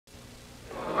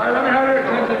right, let me have your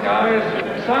attention, guys.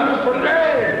 Songs for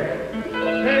today.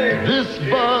 This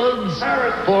Bud's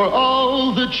for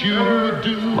all that you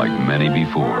do. Like many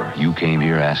before, you came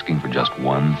here asking for just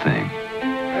one thing.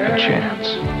 A chance.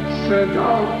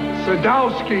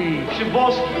 Sadowski.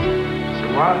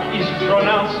 Shibowski. What? Is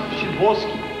pronounced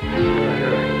Shibowski.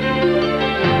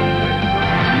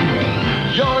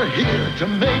 You're here to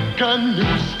make a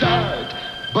new start,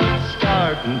 but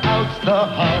starting out's the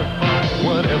hard part.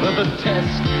 Whatever the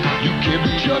test, you give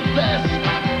it your best.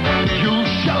 You'll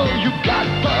show you got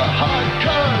the heart,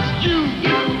 'cause you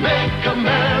make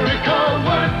America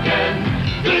work, and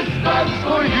this Bud's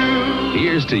for you.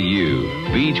 Here's to you,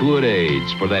 Beechwood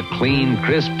Age, for that clean,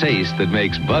 crisp taste that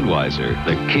makes Budweiser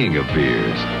the king of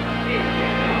beers.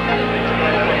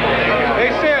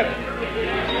 Hey, Sid.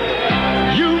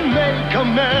 You make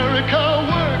America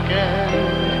work, and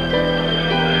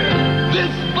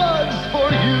this Bud's for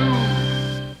you.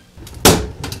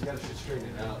 You gotta straighten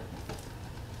it out.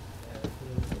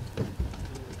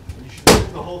 You should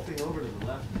move the whole thing over to the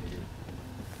left.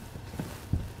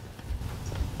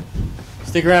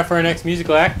 Stick around for our next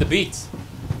musical act, the Beets.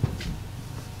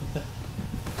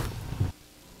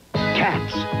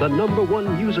 Cats, the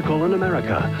 #1 musical in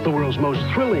America. The world's most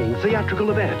thrilling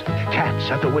theatrical event. Cats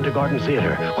at the Winter Garden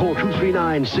Theater. Call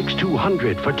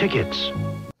 239-6200 for tickets.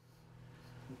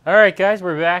 All right, guys,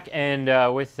 we're back, and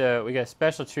we got a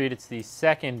special treat. It's the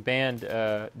second band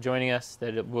joining us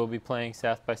that will be playing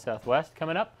South by Southwest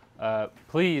coming up.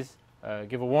 Please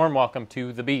give a warm welcome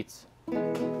to the Beets.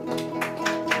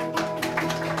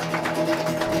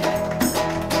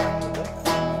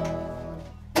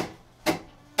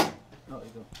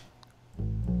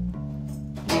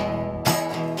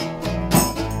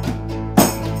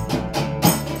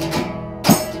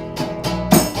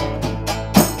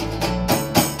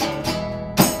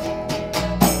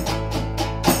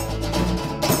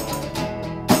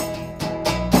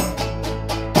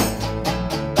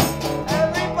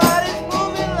 Everybody's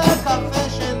moving like a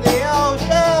fish in the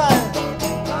ocean.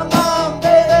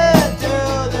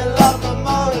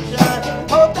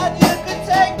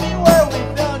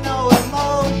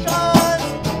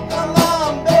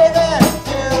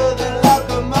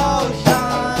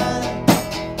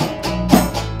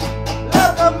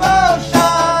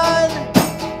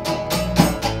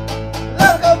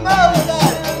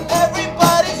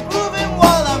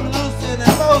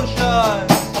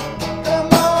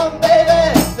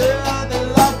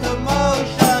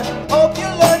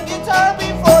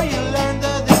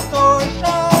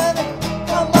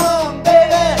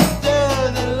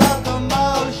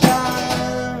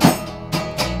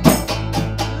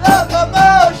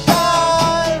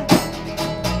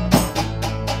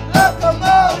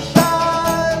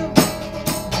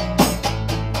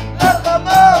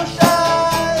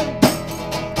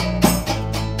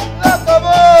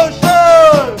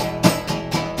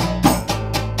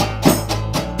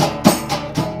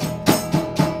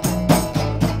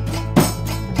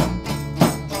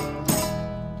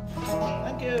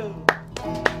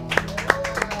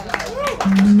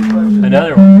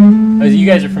 Another one. Oh, you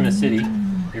guys are from the city.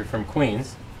 You're from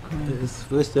Queens.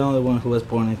 We're the only one who was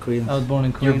born in Queens. I was born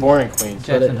in Queens. You're born in Queens.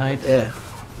 Jackson Heights. Yeah,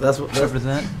 that's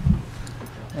represent.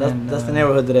 That's the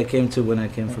neighborhood that I came to when I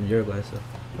came from Uruguay. So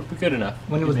good enough.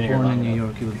 When he was born in New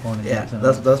York, he was born in Jackson.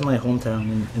 that's my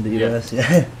hometown in the U.S.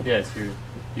 Yeah. Yeah, it's your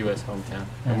U.S. hometown.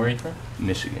 And where are you from?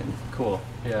 Michigan. Cool.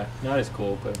 Yeah, not as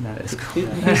cool, but not as cool.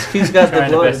 He's got the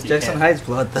blood. It's Jackson Heights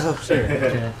blood, though. Sure.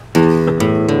 Yeah.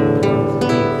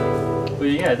 Well,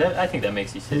 yeah, I think that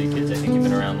makes you city kids. I think you've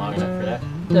been around long enough for that.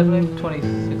 Definitely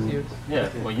 26 years. Yeah,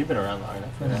 well, you've been around long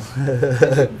enough for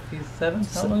that. He's 7?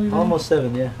 How long have you been? Almost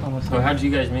 7, yeah. Almost 7. So how did you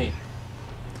guys meet?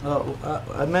 Oh,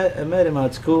 I met him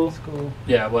at school.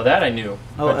 Yeah, well, that I knew.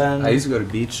 Oh, and I used to go to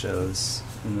Beets shows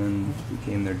and then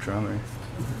became their drummer.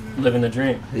 Living the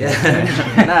dream. Yeah,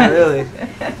 not really.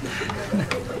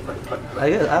 I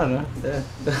guess, I don't know. Yeah.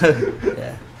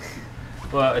 Yeah.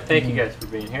 Well, thank you guys for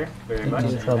being here very much. No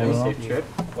Have problem. a safe trip.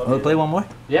 Want to play one more?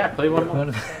 Yeah, play one more.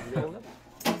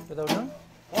 Without done?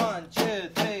 1, 2,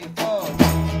 3, 4.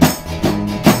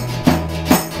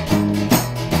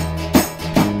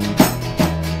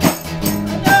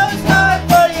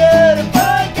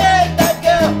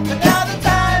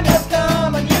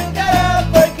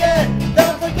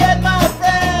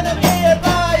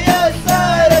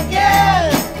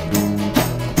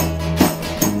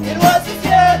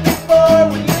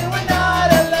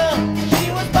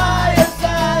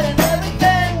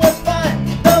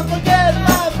 Don't forget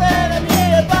my friend, I'm here.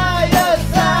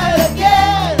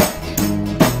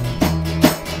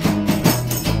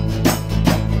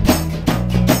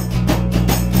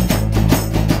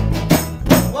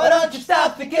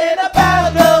 stop thinking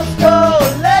about those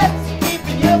collects,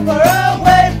 keeping you far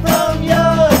away from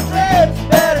your trips.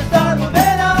 Better start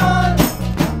moving on.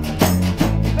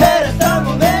 Better start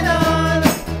moving on.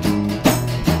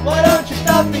 Why don't you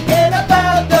stop thinking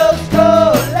about those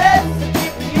collects,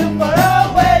 keeping you far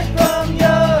away from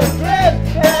your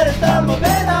trips. Better start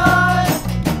moving on.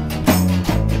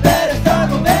 Better start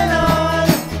moving on.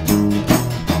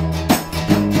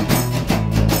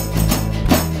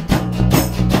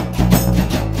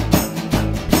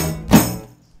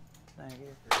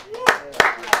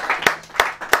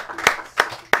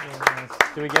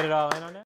 Do we get it all in on that?